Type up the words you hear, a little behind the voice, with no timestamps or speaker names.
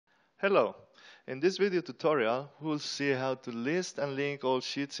Hello. In this video tutorial, we'll see how to list and link all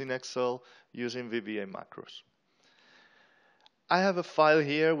sheets in Excel using VBA macros. I have a file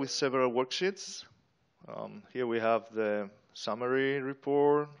here with several worksheets. Here we have the summary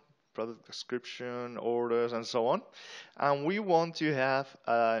report, product description, orders, and so on. And we want to have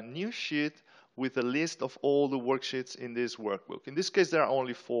a new sheet with a list of all the worksheets in this workbook. In this case, there are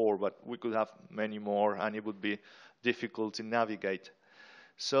only 4, but we could have many more, and it would be difficult to navigate.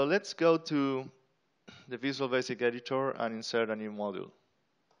 So let's go to the Visual Basic Editor and insert a new module.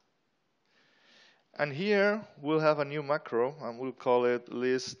 And here we'll have a new macro, and we'll call it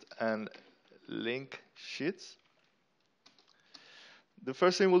List and Link Sheets. The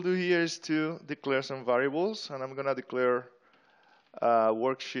first thing we'll do here is to declare some variables, and I'm going to declare a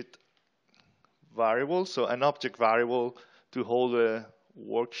worksheet variable, so an object variable to hold a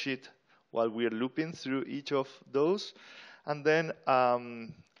worksheet while we are looping through each of those. And then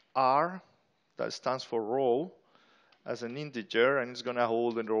R, that stands for row, as an integer, and it's going to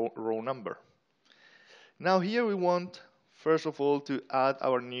hold the row number. Now here we want, first of all, to add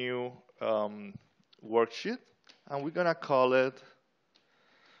our new worksheet, and we're going to call it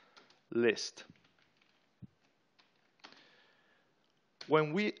list.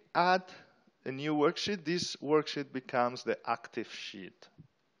 When we add a new worksheet, this worksheet becomes the active sheet.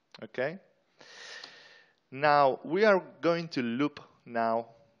 Okay? Now we are going to loop now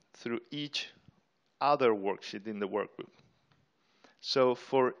through each other worksheet in the workbook. So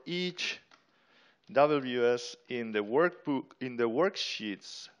for each WS in the workbook, in the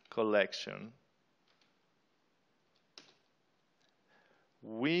worksheets collection,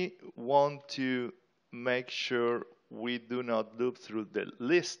 we want to make sure we do not loop through the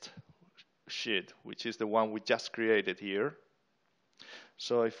list sheet, which is the one we just created here.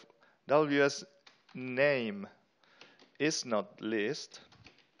 So if WS name is not list,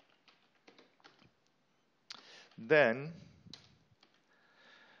 then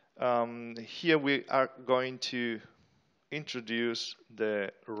here we are going to introduce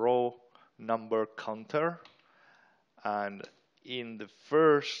the row number counter, and in the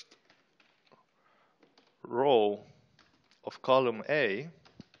first row of column A,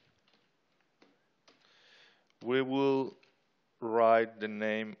 we will write the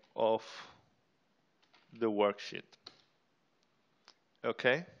name of the worksheet.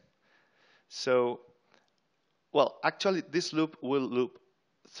 Okay? So, well, actually this loop will loop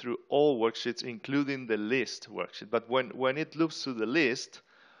through all worksheets, including the list worksheet. But when it loops through the list,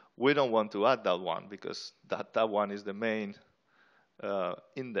 we don't want to add that one, because that one is the main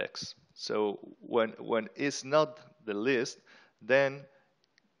index. So when it's not the list, then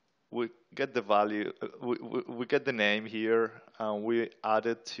we get the value, we get the name here, and we add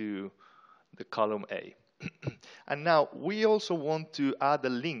it to the column A. And now we also want to add a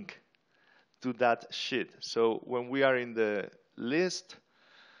link to that sheet. So when we are in the list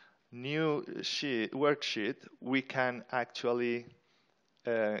new sheet worksheet, we can actually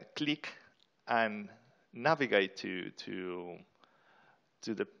click and navigate to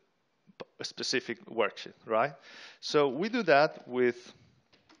the specific worksheet, right? So we do that with,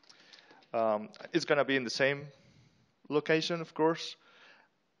 it's going to be in the same location, of course,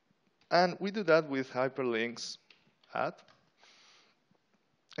 and we do that with hyperlinks add.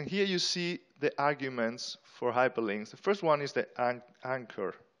 And here you see the arguments for hyperlinks. The first one is the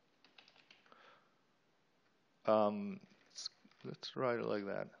anchor. Let's write it like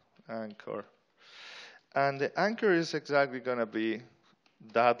that, anchor. And the anchor is exactly going to be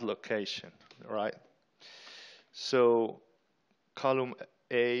that location, right? So column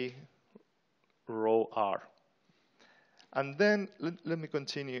A, row R. And then let me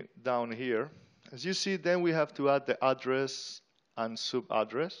continue down here. As you see, then we have to add the address and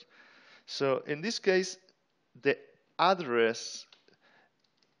sub-address. So in this case, the address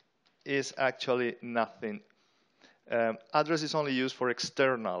is actually nothing. Address is only used for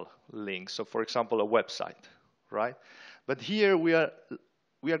external links. So for example, a website, right? But here we are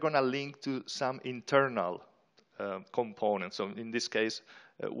going to link to some internal components. So in this case,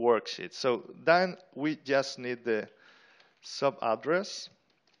 worksheets. So then we just need the sub-address,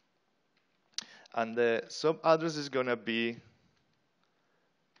 and the sub-address is going to be,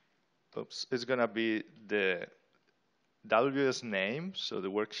 it's going to be the WS name, so the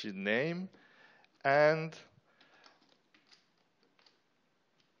worksheet name, and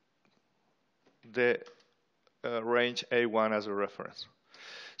the range A1 as a reference.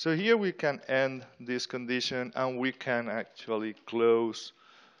 So here we can end this condition, and we can actually close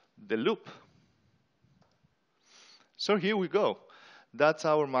the loop. So here we go. That's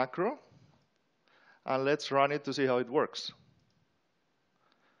our macro, and let's run it to see how it works.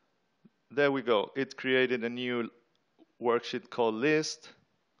 there we go. It created a new worksheet called list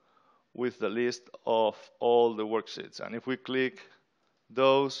with the list of all the worksheets. And if we click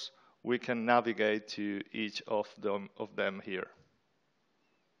those, we can navigate to each of them here.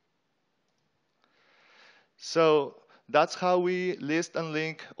 So that's how we list and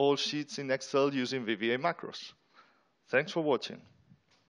link all sheets in Excel using VBA macros. Thanks for watching.